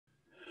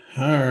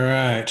All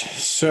right.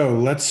 So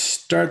let's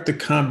start the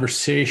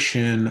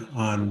conversation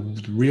on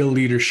Real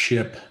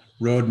Leadership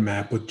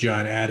Roadmap with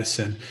John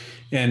Addison.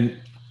 And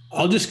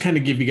I'll just kind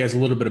of give you guys a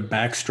little bit of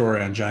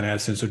backstory on John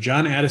Addison. So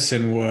John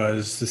Addison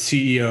was the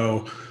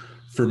CEO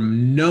for a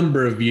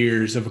number of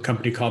years of a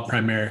company called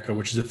Primerica,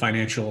 which is a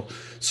financial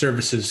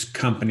services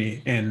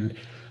company. And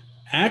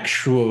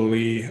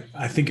actually,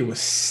 I think it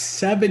was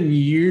 7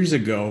 years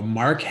ago,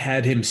 Mark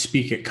had him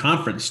speak at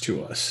conference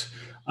to us.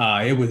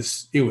 It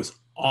was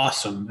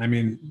awesome. I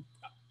mean,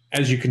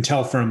 as you can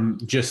tell from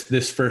just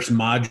this first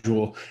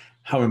module,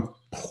 how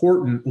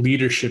important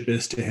leadership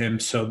is to him.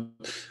 So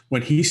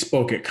when he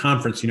spoke at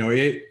conference,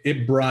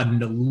 it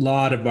broadened a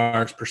lot of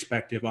our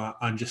perspective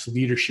on just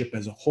leadership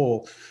as a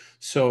whole.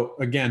 So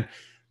again,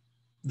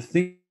 the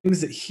things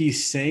that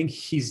he's saying,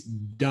 he's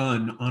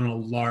done on a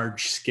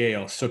large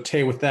scale. So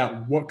Tay, with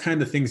that, what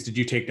kind of things did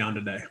you take down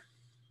today?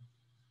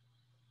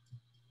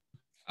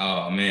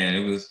 Oh man,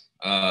 it was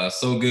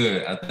so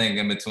good. I think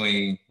in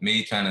between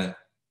me trying to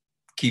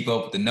keep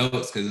up with the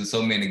notes because there's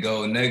so many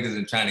gold nuggets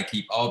and trying to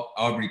keep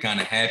Aubrey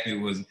kind of happy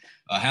was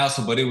a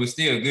hassle, but it was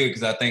still good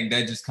because I think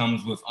that just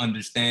comes with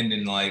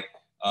understanding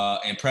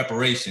and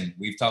preparation.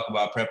 We've talked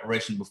about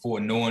preparation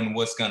before, knowing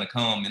what's gonna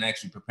come and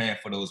actually preparing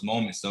for those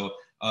moments. So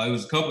it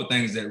was a couple of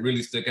things that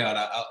really stuck out.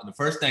 The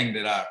first thing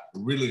that I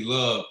really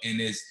love and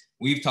is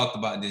we've talked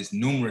about this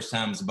numerous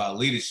times about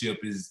leadership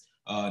is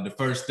the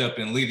first step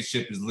in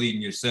leadership is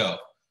leading yourself.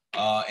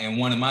 And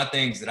one of my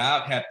things that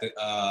I've had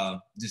to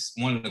just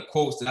one of the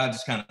quotes that I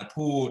just kind of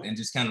pulled and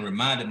just kind of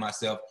reminded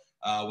myself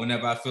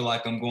whenever I feel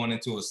like I'm going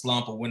into a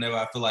slump or whenever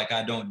I feel like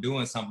I don't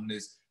doing something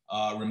is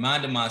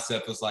reminding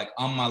myself it's like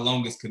I'm my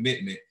longest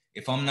commitment.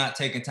 If I'm not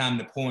taking time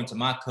to pour into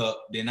my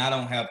cup, then I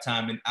don't have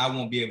time and I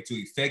won't be able to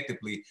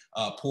effectively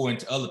pour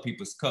into other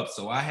people's cups.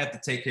 So I have to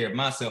take care of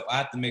myself. I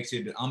have to make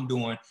sure that I'm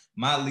doing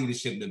my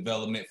leadership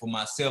development for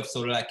myself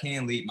so that I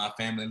can lead my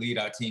family, lead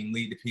our team,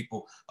 lead the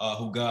people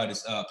who God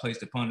has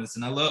placed upon us.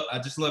 And I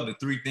just love the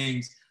three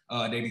things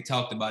that he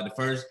talked about. The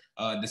first,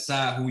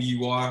 decide who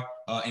you are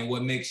and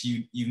what makes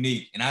you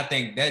unique. And I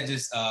think that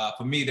just,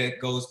 for me, that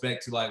goes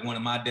back to like one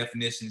of my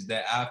definitions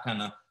that I've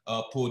kind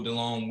of pulled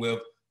along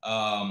with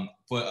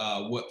for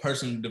what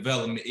personal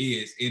development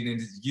is. It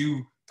is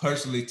you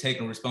personally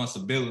taking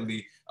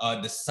responsibility,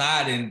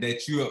 deciding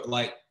that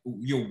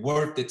you're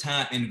worth the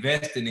time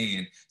investing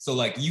in. So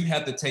like you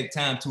have to take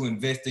time to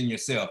invest in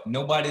yourself.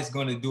 Nobody's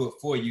going to do it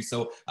for you.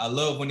 So I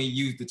love when he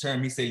used the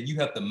term. He said you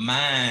have to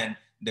mine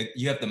that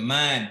you have to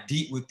mine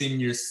deep within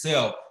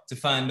yourself to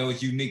find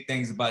those unique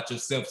things about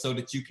yourself so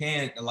that you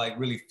can like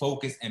really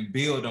focus and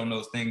build on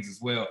those things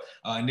as well.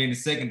 And then the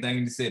second thing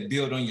you said,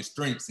 build on your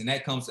strengths. And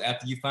that comes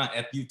after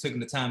you've taken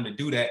the time to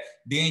do that,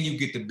 then you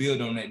get to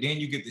build on that. Then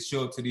you get to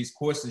show up to these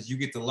courses, you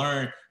get to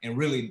learn and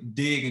really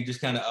dig and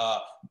just kind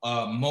of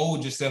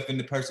mold yourself in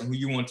the person who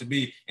you want to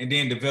be and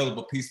then develop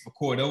a peaceful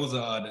core. Those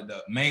are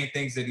the main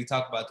things that he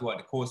talked about throughout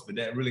the course, but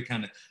that really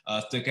kind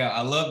of stuck out.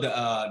 I love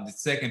the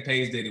second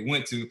page that he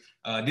went to.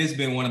 This has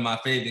been one of my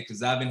favorites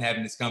because I've been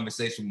having this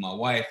conversation with my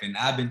wife and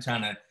I've been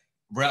trying to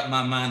wrap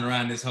my mind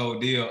around this whole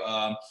deal.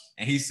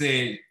 And he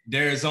said,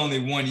 there is only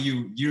one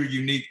you, you're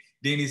unique.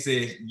 Then he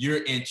said,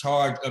 you're in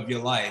charge of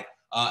your life.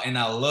 And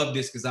I love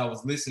this because I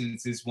was listening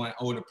to this one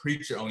older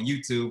preacher on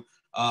YouTube.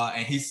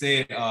 And he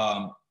said,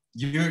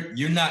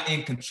 you're not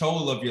in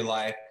control of your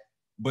life,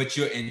 but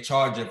you're in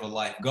charge of a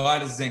life.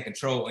 God is in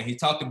control. And he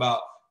talked about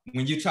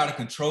when you try to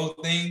control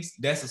things,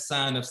 that's a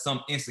sign of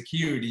some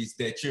insecurities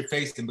that you're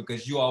facing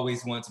because you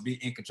always want to be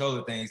in control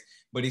of things.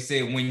 But he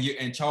said, when you're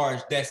in charge,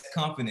 that's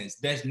confidence,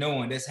 that's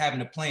knowing, that's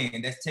having a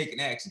plan, that's taking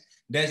action,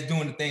 that's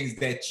doing the things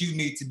that you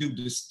need to do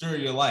to stir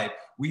your life.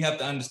 We have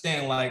to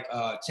understand, like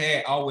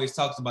Chad always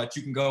talks about,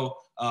 you can go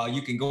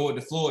with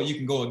the flow, or you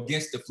can go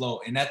against the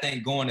flow. And I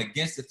think going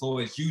against the flow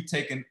is you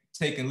taking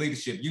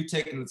leadership, you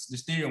taking the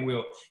steering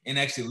wheel and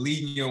actually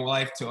leading your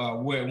life to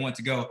where it wants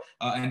to go.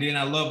 And then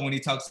I love when he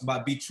talks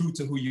about be true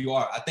to who you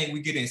are. I think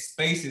we get in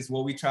spaces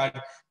where we try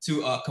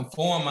to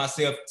conform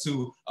ourselves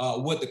to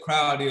what the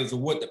crowd is or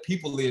what the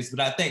people is.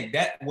 But I think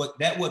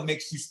what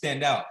makes you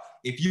stand out.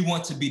 If you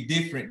want to be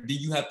different, then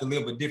you have to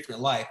live a different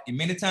life. And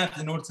many times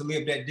in order to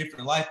live that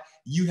different life,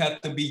 you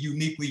have to be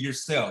uniquely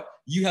yourself.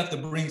 You have to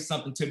bring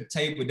something to the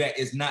table that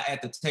is not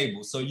at the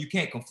table. So you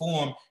can't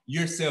conform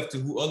yourself to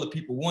who other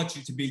people want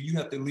you to be. You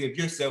have to live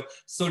yourself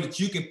so that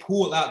you can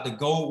pull out the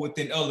gold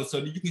within others, so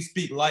that you can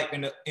speak life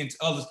into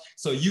others,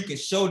 so you can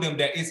show them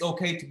that it's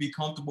okay to be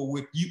comfortable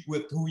with you,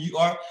 with who you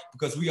are,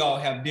 because we all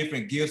have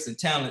different gifts and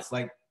talents.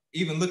 Like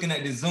even looking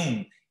at the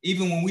Zoom,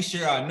 even when we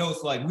share our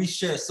notes, like we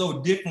share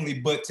so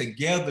differently, but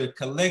together,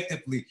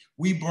 collectively,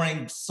 we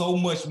bring so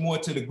much more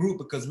to the group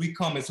because we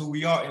come as who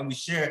we are and we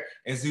share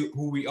as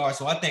who we are.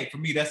 So I think for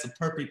me, that's a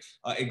perfect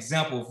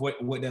example of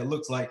what that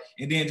looks like.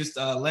 And then just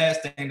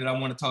last thing that I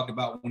want to talk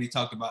about when he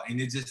talked about, and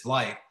it's just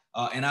life.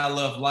 And I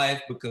love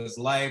life because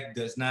life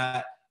does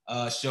not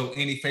show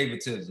any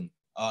favoritism.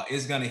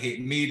 It's gonna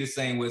hit me the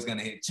same way it's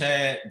gonna hit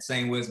Chad, the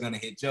same way it's gonna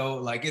hit Joe.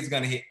 Like it's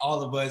gonna hit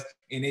all of us,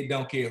 and it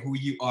don't care who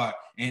you are.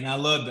 And I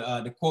love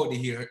the quote that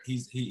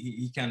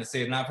he kind of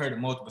said, and I've heard it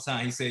multiple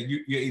times. He said,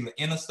 "You're either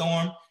in a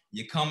storm,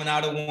 you're coming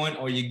out of one,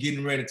 or you're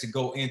getting ready to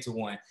go into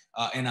one."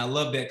 And I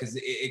love that because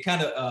it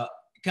kind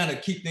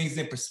of keep things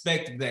in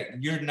perspective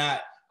that you're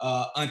not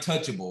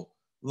untouchable.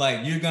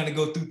 Like you're gonna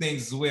go through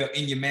things as well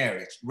in your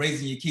marriage,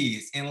 raising your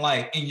kids, in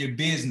life, in your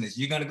business.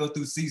 You're gonna go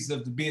through seasons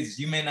of the business.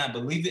 You may not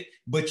believe it,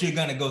 but you're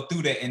gonna go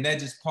through that, and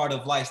that's just part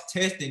of life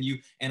testing you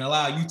and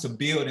allow you to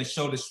build and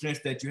show the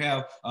strength that you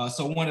have.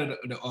 So one of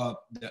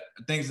the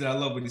things that I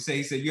love what he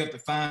said you have to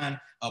find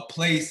a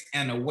place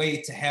and a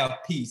way to have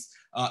peace,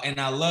 and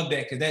I love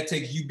that because that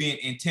takes you being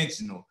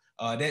intentional.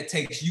 That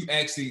takes you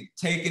actually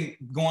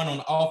going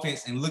on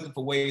offense and looking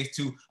for ways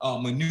to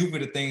maneuver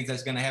the things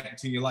that's going to happen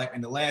to your life.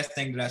 And the last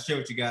thing that I share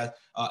with you guys,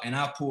 and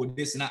I pulled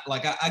this, and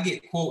I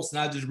get quotes and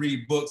I just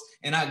read books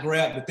and I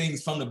grab the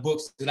things from the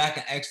books that I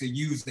can actually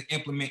use to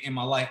implement in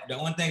my life. The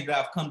one thing that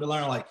I've come to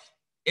learn, like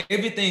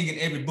everything in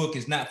every book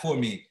is not for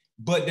me,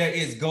 but there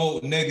is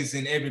gold nuggets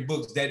in every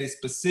book that is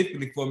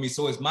specifically for me.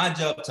 So it's my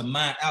job to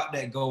mine out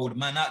that gold,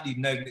 mine out these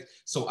nuggets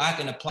so I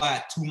can apply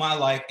it to my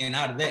life. And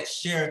out of that,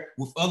 share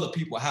with other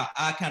people how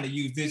I kind of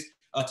use this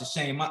to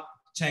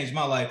change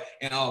my life.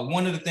 And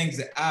one of the things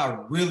that I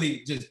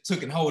really just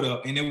took and hold of,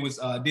 and it was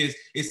this,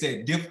 it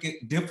said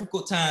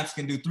difficult times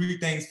can do three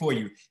things for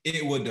you.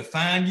 It will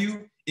define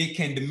you, it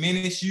can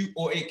diminish you,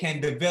 or it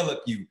can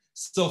develop you.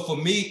 So for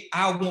me,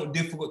 I want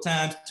difficult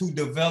times to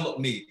develop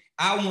me.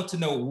 I want to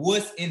know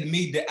what's in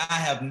me that I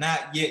have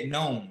not yet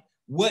known.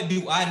 What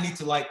do I need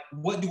to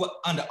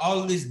under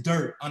all of this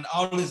dirt, under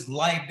all of this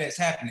life that's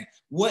happening,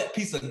 what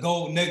piece of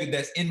gold nugget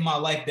that's in my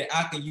life that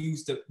I can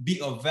use to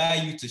be of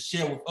value to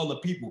share with other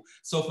people?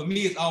 So for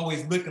me, it's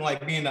always looking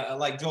like being,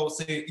 like Joel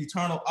said,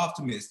 eternal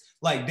optimist.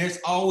 Like there's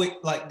always,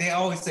 like they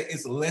always say,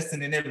 it's a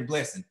lesson in every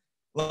blessing.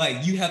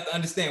 Like you have to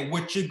understand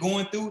what you're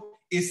going through.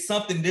 It's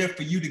something there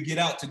for you to get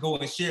out to go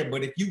and share.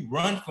 But if you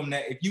run from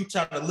that, if you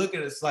try to look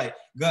at it, it's like,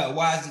 God,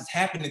 why is this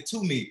happening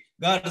to me?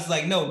 God is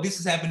like, no, this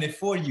is happening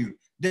for you.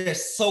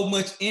 There's so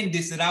much in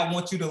this that I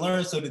want you to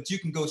learn so that you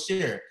can go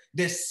share.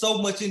 There's so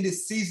much in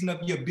this season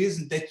of your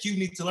business that you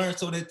need to learn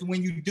so that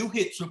when you do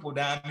hit triple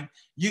diamond,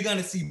 you're going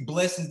to see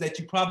blessings that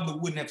you probably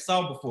wouldn't have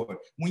saw before.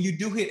 When you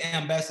do hit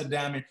ambassador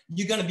diamond,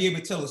 you're going to be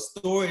able to tell a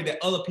story that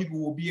other people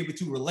will be able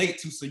to relate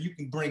to so you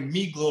can bring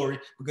me glory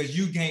because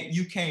you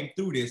came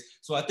through this.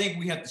 So I think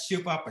we have to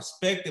shift our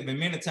perspective and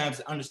many times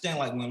to understand,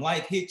 like when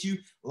life hits you,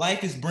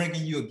 life is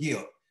bringing you a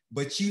gift.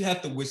 But you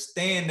have to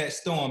withstand that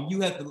storm. You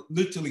have to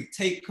literally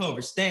take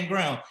cover, stand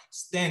ground,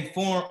 stand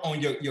firm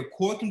on your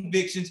core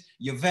convictions,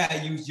 your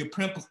values, your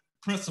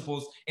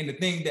principles, and the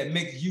thing that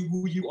makes you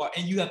who you are.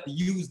 And you have to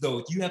use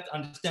those. You have to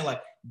understand,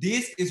 like,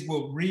 this is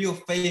where real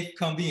faith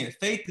comes in.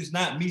 Faith is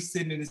not me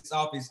sitting in this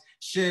office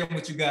sharing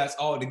with you guys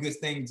all the good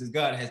things that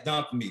God has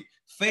done for me.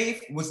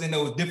 Faith was in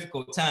those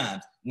difficult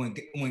times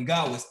when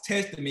God was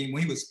testing me,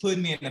 when he was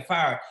putting me in the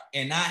fire,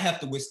 and I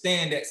have to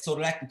withstand that so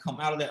that I can come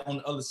out of that on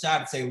the other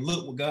side and say,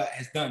 look what God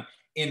has done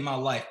in my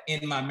life,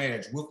 in my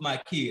marriage, with my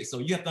kids. So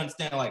you have to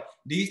understand, like,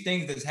 these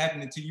things that's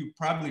happening to you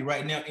probably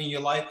right now in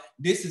your life,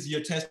 this is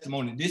your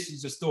testimony. This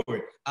is your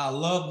story. I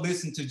love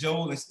listening to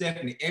Joel and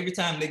Stephanie. Every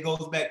time they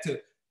goes back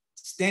to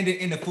standing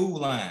in the food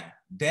line,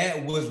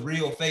 that was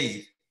real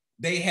faith.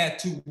 They had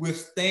to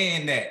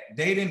withstand that.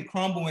 They didn't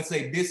crumble and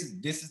say, this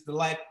is the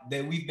life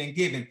that we've been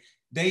given.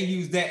 They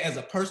use that as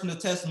a personal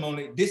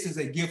testimony. This is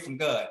a gift from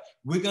God.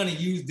 We're going to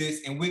use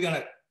this, and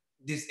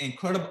this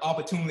incredible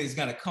opportunity is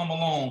going to come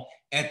along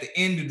at the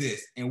end of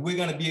this. And we're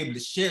going to be able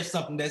to share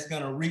something that's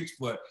going to reach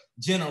for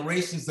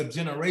generations of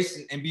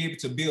generations and be able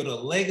to build a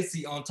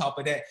legacy on top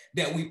of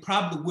that we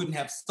probably wouldn't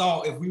have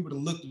saw if we would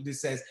have looked at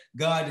this as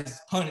God is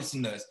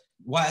punishing us.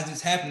 Why is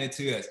this happening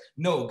to us?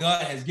 No,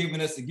 God has given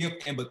us a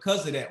gift. And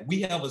because of that,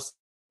 we have a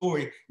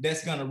story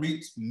that's going to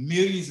reach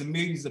millions and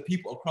millions of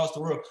people across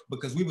the world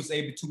because we was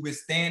able to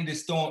withstand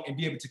this storm and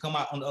be able to come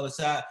out on the other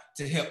side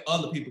to help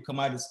other people come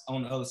out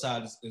on the other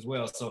side as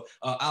well. So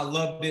I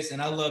love this.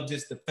 And I love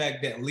just the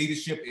fact that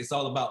leadership is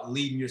all about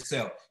leading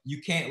yourself.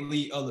 You can't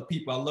lead other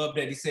people. I love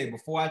that he said,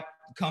 before I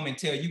come and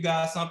tell you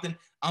guys something,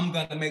 I'm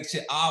going to make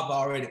sure I've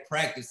already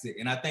practiced it.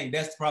 And I think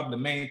that's probably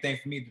the main thing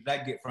for me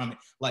that I get from it.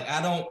 Like,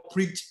 I don't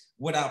preach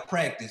what I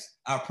practice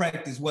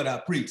what I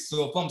preach.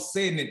 So if I'm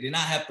saying it, then I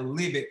have to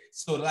live it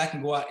so that I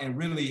can go out and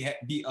really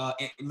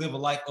live a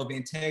life of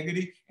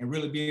integrity and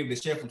really be able to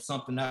share from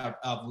something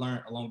I've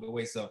learned along the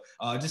way. So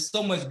just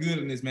so much good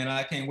in this, man.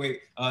 I can't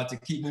wait to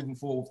keep moving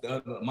forward with the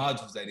other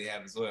modules that they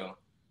have as well.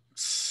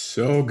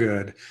 So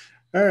good.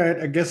 All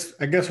right, I guess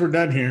we're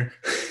done here.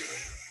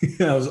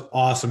 That was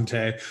awesome,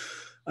 Tay.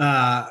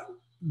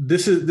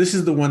 This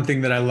is the one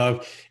thing that I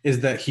love is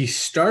that he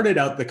started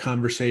out the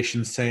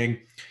conversation saying,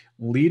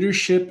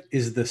 leadership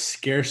is the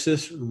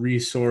scarcest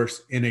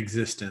resource in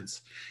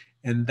existence.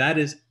 And that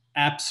is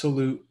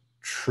absolute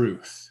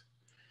truth.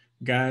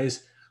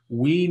 Guys,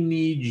 we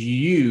need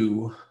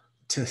you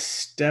to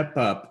step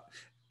up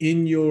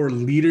in your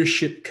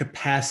leadership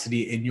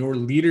capacity, in your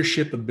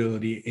leadership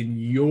ability, in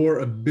your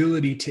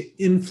ability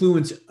to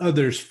influence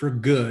others for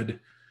good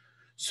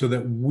so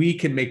that we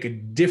can make a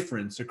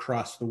difference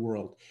across the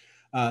world.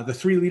 The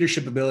three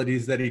leadership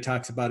abilities that he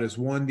talks about is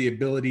one, the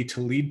ability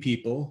to lead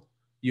people.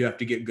 You have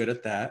to get good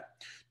at that.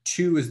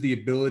 Two is the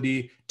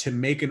ability to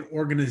make an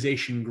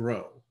organization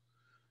grow.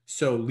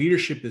 So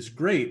leadership is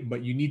great,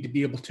 but you need to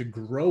be able to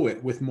grow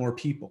it with more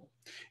people.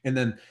 And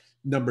then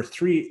number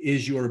three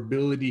is your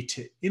ability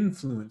to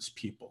influence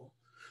people.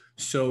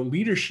 So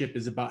leadership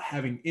is about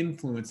having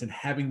influence and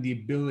having the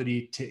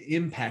ability to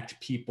impact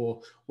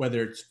people,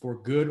 whether it's for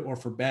good or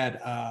for bad.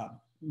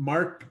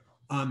 Mark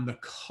on the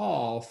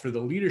call for the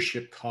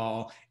leadership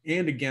call,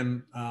 and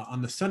again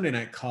on the Sunday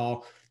night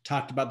call,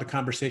 talked about the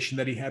conversation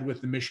that he had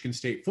with the Michigan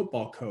State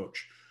football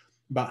coach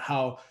about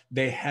how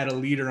they had a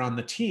leader on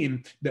the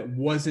team that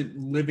wasn't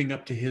living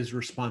up to his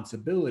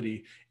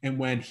responsibility. And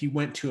when he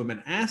went to him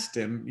and asked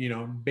him,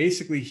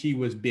 basically he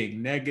was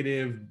being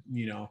negative,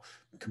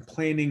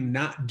 complaining,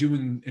 not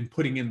doing and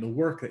putting in the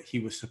work that he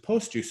was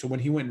supposed to. So when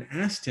he went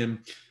and asked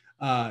him,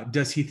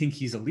 does he think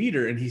he's a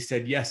leader? And he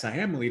said, yes, I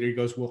am a leader. He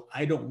goes, well,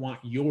 I don't want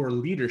your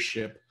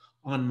leadership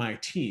on my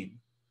team.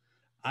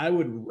 I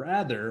would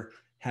rather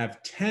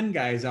have 10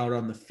 guys out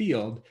on the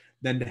field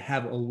than to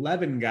have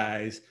 11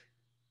 guys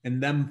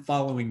and them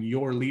following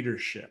your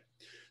leadership.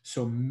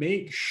 So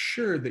make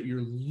sure that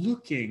you're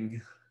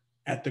looking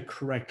at the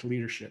correct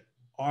leadership.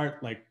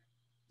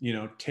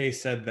 Tay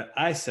said that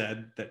I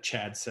said that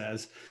Chad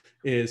says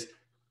is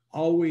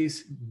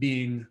always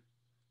being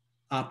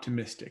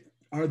optimistic.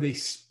 Are they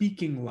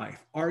speaking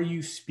life? Are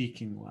you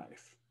speaking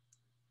life?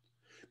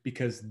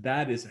 Because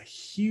that is a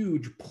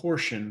huge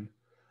portion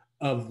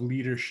of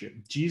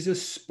leadership.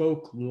 Jesus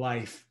spoke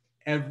life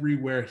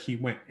everywhere he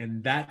went.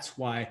 And that's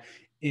why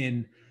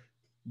in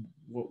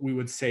what we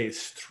would say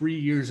is 3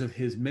 years of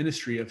his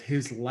ministry, of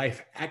his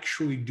life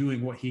actually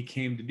doing what he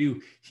came to do,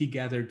 he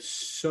gathered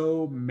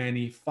so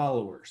many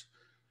followers.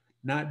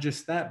 Not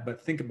just that,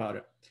 but think about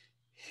it.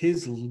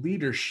 His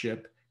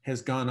leadership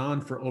has gone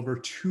on for over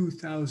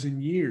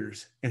 2,000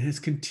 years and has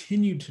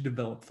continued to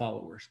develop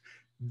followers.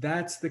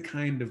 That's the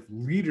kind of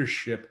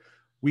leadership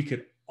we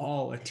could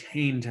all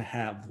attain to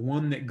have,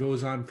 one that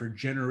goes on for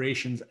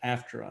generations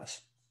after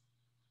us.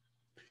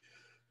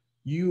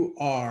 You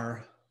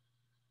are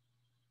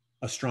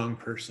a strong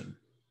person.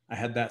 I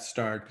had that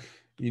start.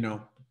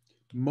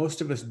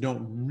 Most of us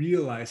don't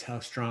realize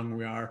how strong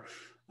we are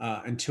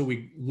until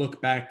we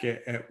look back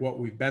at what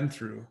we've been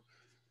through.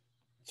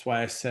 That's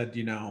why I said,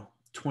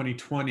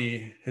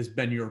 2020 has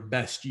been your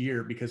best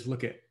year, because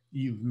look at,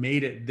 you've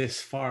made it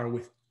this far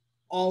with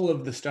all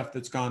of the stuff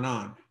that's gone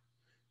on.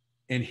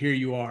 And here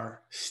you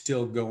are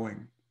still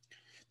going.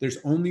 There's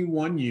only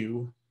one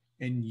you,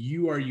 and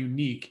you are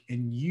unique,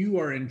 and you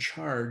are in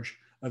charge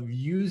of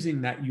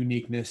using that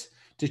uniqueness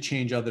to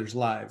change others'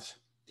 lives.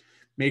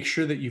 Make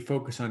sure that you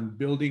focus on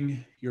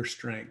building your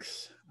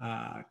strengths.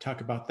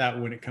 Talk about that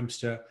when it comes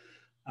to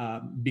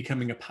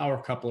becoming a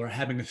power couple or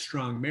having a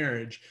strong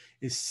marriage,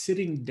 is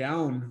sitting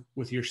down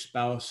with your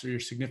spouse or your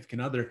significant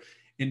other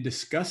and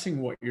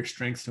discussing what your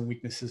strengths and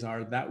weaknesses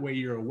are. That way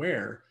you're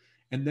aware,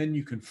 and then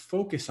you can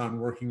focus on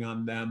working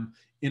on them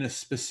in a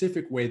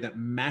specific way that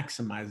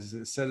maximizes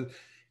it. So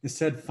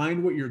instead,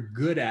 find what you're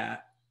good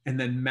at and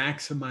then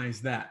maximize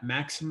that.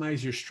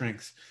 Maximize your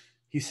strengths.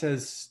 He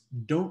says,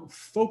 don't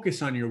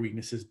focus on your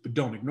weaknesses, but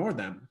don't ignore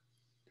them.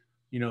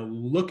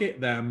 Look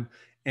at them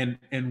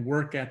and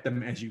work at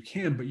them as you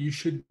can, but you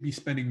should be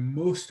spending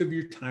most of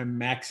your time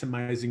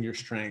maximizing your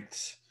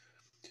strengths.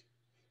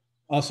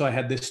 Also, I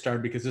had this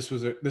started because this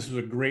was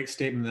a great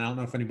statement, and I don't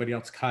know if anybody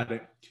else caught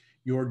it.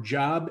 Your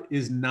job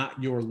is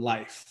not your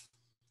life.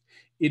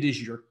 It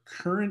is your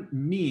current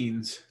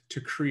means to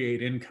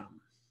create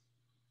income.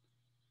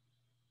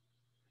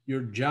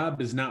 Your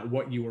job is not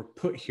what you were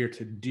put here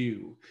to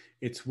do.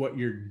 It's what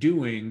you're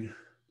doing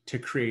to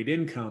create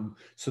income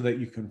so that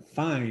you can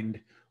find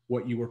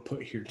what you were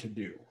put here to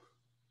do.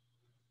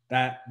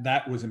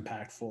 That was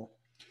impactful.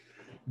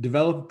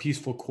 Develop a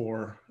peaceful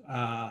core.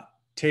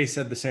 Tay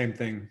said the same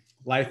thing.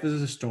 Life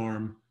is a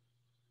storm.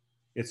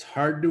 It's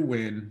hard to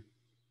win,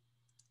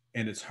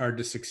 and it's hard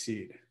to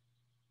succeed.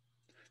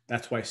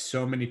 That's why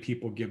so many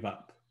people give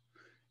up,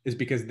 is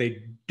because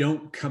they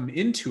don't come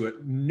into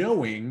it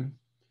knowing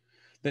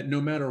that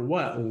no matter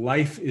what,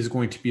 life is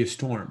going to be a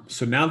storm.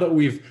 So now that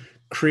we've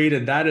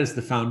created that as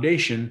the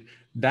foundation,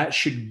 that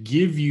should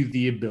give you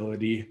the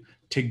ability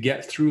to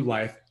get through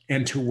life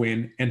and to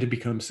win and to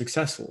become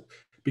successful.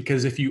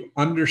 Because if you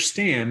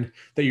understand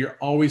that you're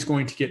always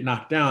going to get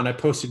knocked down, I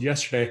posted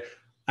yesterday,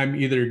 I'm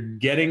either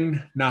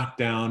getting knocked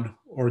down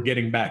or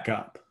getting back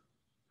up.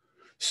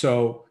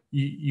 So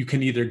you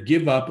can either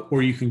give up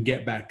or you can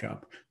get back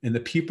up. And the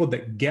people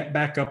that get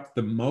back up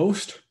the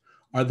most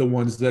are the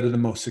ones that are the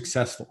most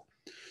successful.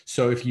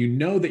 So if you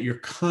know that you're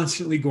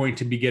constantly going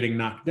to be getting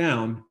knocked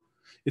down,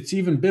 it's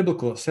even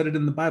biblical. It said it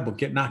in the Bible,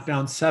 get knocked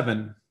down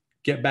 7,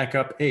 get back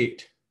up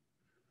 8.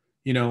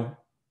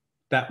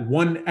 That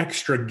one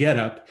extra get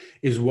up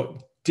is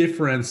what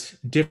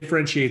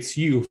differentiates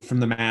you from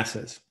the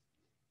masses.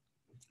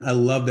 I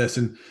love this.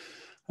 And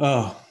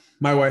oh,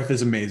 my wife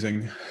is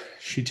amazing.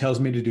 She tells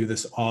me to do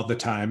this all the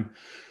time.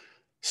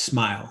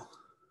 Smile.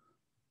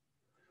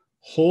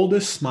 Hold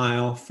a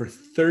smile for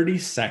 30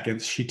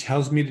 seconds. She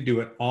tells me to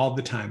do it all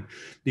the time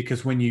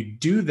because when you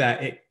do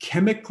that, it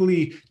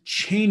chemically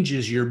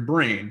changes your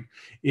brain.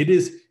 It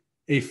is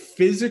a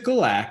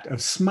physical act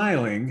of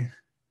smiling,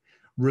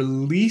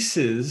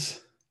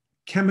 releases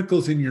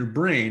chemicals in your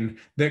brain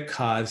that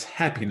cause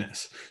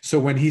happiness. So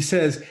when he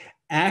says,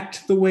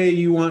 act the way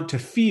you want to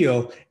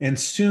feel, and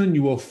soon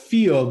you will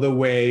feel the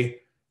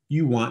way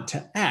you want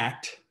to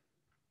act,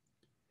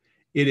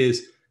 it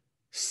is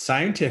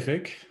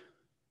scientific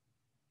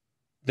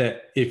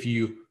that if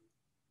you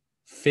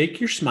fake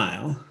your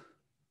smile,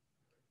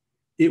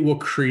 it will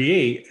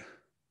create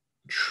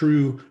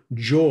true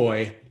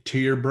joy to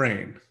your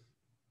brain.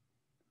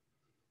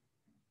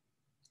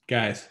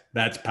 Guys,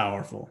 that's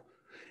powerful.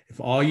 If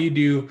all you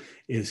do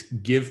is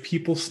give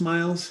people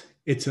smiles,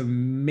 it's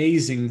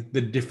amazing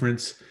the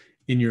difference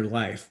in your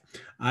life.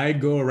 I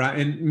go around,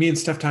 and me and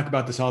Steph talk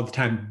about this all the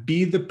time.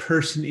 Be the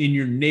person in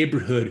your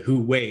neighborhood who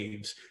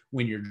waves.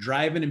 When you're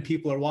driving and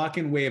people are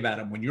walking, wave at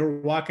them. When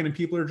you're walking and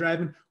people are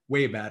driving,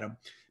 wave at them.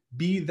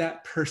 Be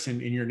that person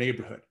in your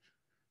neighborhood.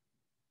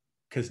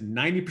 Because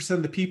 90%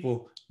 of the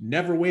people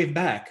never wave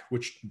back,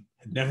 which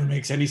never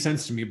makes any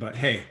sense to me, but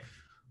hey,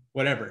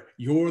 whatever.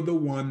 You're the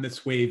one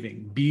that's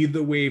waving. Be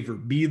the waver,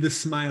 be the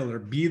smiler,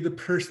 be the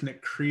person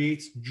that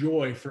creates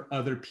joy for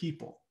other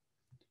people.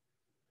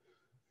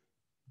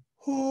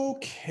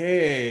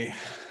 Okay.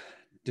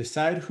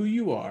 Decide who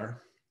you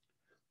are,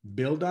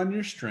 build on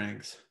your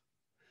strengths,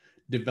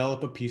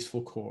 develop a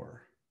peaceful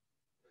core.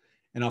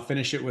 And I'll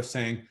finish it with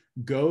saying,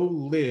 go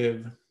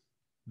live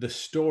the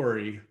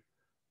story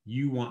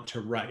you want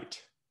to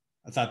write.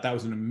 I thought that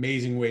was an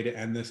amazing way to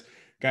end this.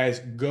 Guys,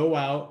 go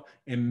out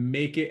and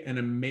make it an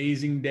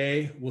amazing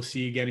day. We'll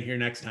see you again here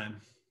next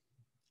time.